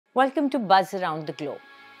Welcome to Buzz Around the Globe.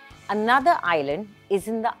 Another island is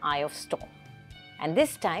in the eye of storm. And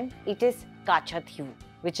this time it is Katchatheevu,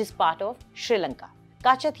 which is part of Sri Lanka.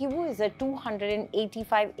 Katchatheevu is a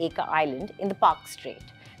 285-acre island in the Palk Strait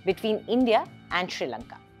between India and Sri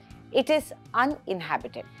Lanka. It is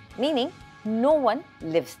uninhabited, meaning no one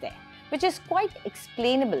lives there, which is quite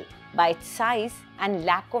explainable by its size and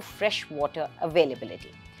lack of fresh water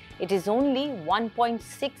availability. It is only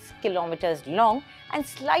 1.6 kilometers long and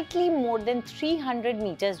slightly more than 300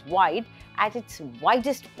 meters wide at its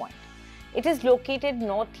widest point. It is located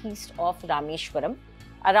northeast of Rameshwaram,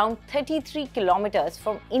 around 33 kilometers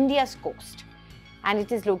from India's coast, and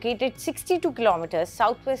it is located 62 kilometers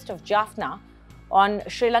southwest of Jaffna on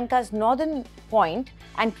Sri Lanka's northern point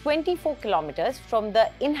and 24 kilometers from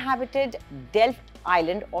the inhabited Govt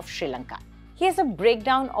island of Sri Lanka. Here's a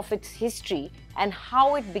breakdown of its history and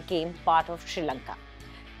how it became part of Sri Lanka.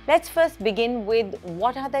 Let's first begin with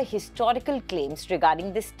what are the historical claims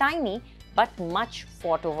regarding this tiny but much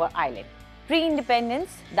fought over island.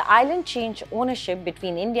 Pre-independence, the island changed ownership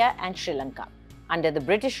between India and Sri Lanka. Under the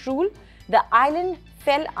British rule, the island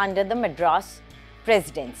fell under the Madras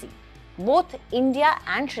Presidency. Both India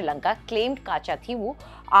and Sri Lanka claimed Katchatheevu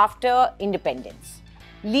after independence,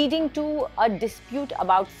 leading to a dispute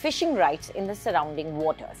about fishing rights in the surrounding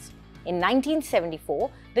waters. In 1974,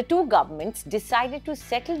 the two governments decided to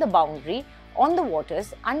settle the boundary on the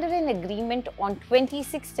waters under an agreement on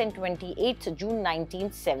 26th and 28th June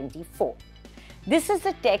 1974. This is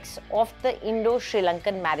the text of the Indo-Sri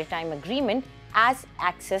Lankan Maritime Agreement as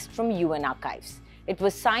accessed from UN archives. It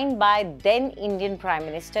was signed by then Indian Prime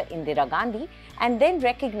Minister Indira Gandhi and then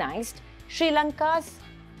recognized Sri Lanka's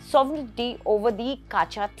sovereignty over the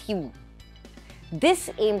Katchatheevu. This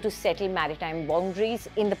aimed to settle maritime boundaries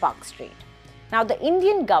in the Palk Strait. Now, the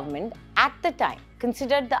Indian government at the time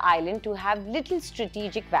considered the island to have little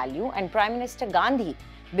strategic value, and Prime Minister Gandhi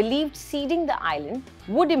believed ceding the island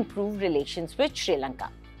would improve relations with Sri Lanka.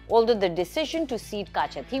 Although the decision to cede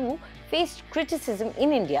Katchatheevu faced criticism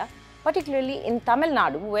in India, particularly in Tamil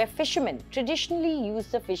Nadu, where fishermen traditionally use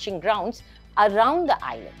the fishing grounds around the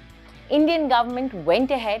island, Indian government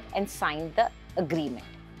went ahead and signed the agreement.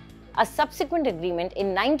 A subsequent agreement in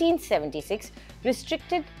 1976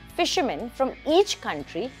 restricted fishermen from each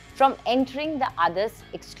country from entering the other's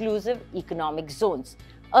exclusive economic zones.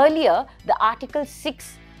 Earlier, the Article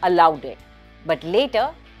 6 allowed it, but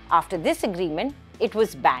later, after this agreement, it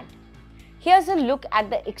was banned. Here's a look at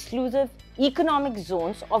the exclusive economic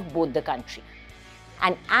zones of both the countries.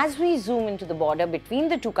 And as we zoom into the border between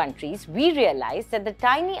the two countries, we realize that the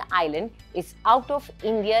tiny island is out of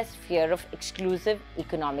India's sphere of exclusive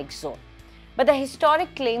economic zone. But the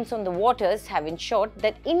historic claims on the waters have ensured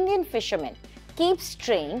that Indian fishermen keep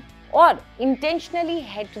straying or intentionally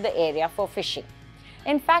head to the area for fishing.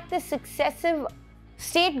 In fact, the successive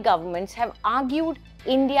state governments have argued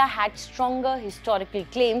India had stronger historical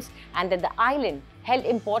claims and that the island held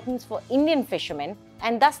importance for Indian fishermen,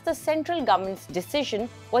 and thus the central government's decision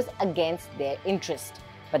was against their interest.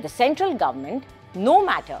 But the central government, no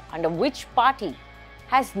matter under which party,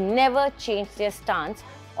 has never changed their stance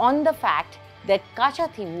on the fact that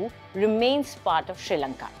Katchatheevu remains part of Sri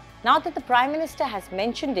Lanka. Now that the Prime Minister has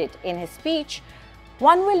mentioned it in his speech,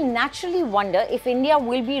 one will naturally wonder if India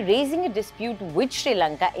will be raising a dispute with Sri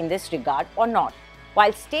Lanka in this regard or not.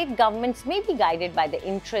 While state governments may be guided by the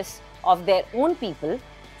interests of their own people,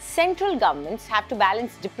 central governments have to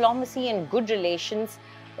balance diplomacy and good relations,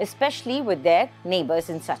 especially with their neighbors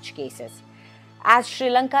in such cases. As Sri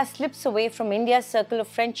Lanka slips away from India's circle of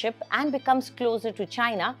friendship and becomes closer to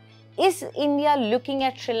China, is India looking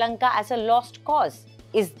at Sri Lanka as a lost cause?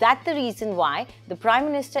 Is that the reason why the Prime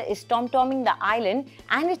Minister is tomtoming the island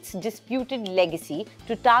and its disputed legacy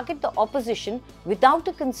to target the opposition without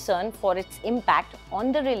a concern for its impact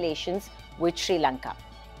on the relations with Sri Lanka?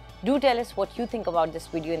 Do tell us what you think about this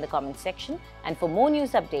video in the comment section, and for more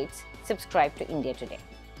news updates, subscribe to India Today.